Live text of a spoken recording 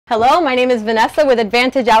Hello, my name is Vanessa with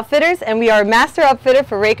Advantage Outfitters, and we are a master outfitter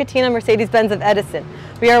for Ray Catena Mercedes-Benz of Edison.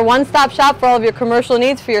 We are a one-stop shop for all of your commercial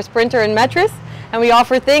needs for your Sprinter and Metris, and we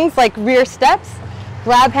offer things like rear steps,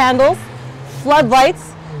 grab handles,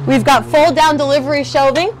 floodlights. We've got fold-down delivery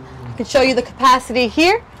shelving. I can show you the capacity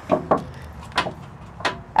here,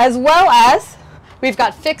 as well as we've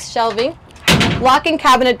got fixed shelving. Locking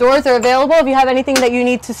cabinet doors are available if you have anything that you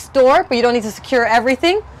need to store, but you don't need to secure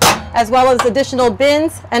everything, as well as additional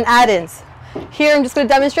bins and add-ins. Here I'm just going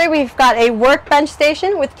to demonstrate. We've got a workbench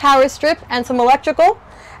station with power strip and some electrical,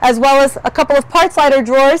 as well as a couple of part slider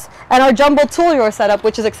drawers and our jumbo tool drawer setup,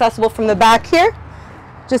 which is accessible from the back here,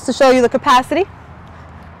 just to show you the capacity.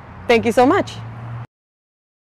 Thank you so much.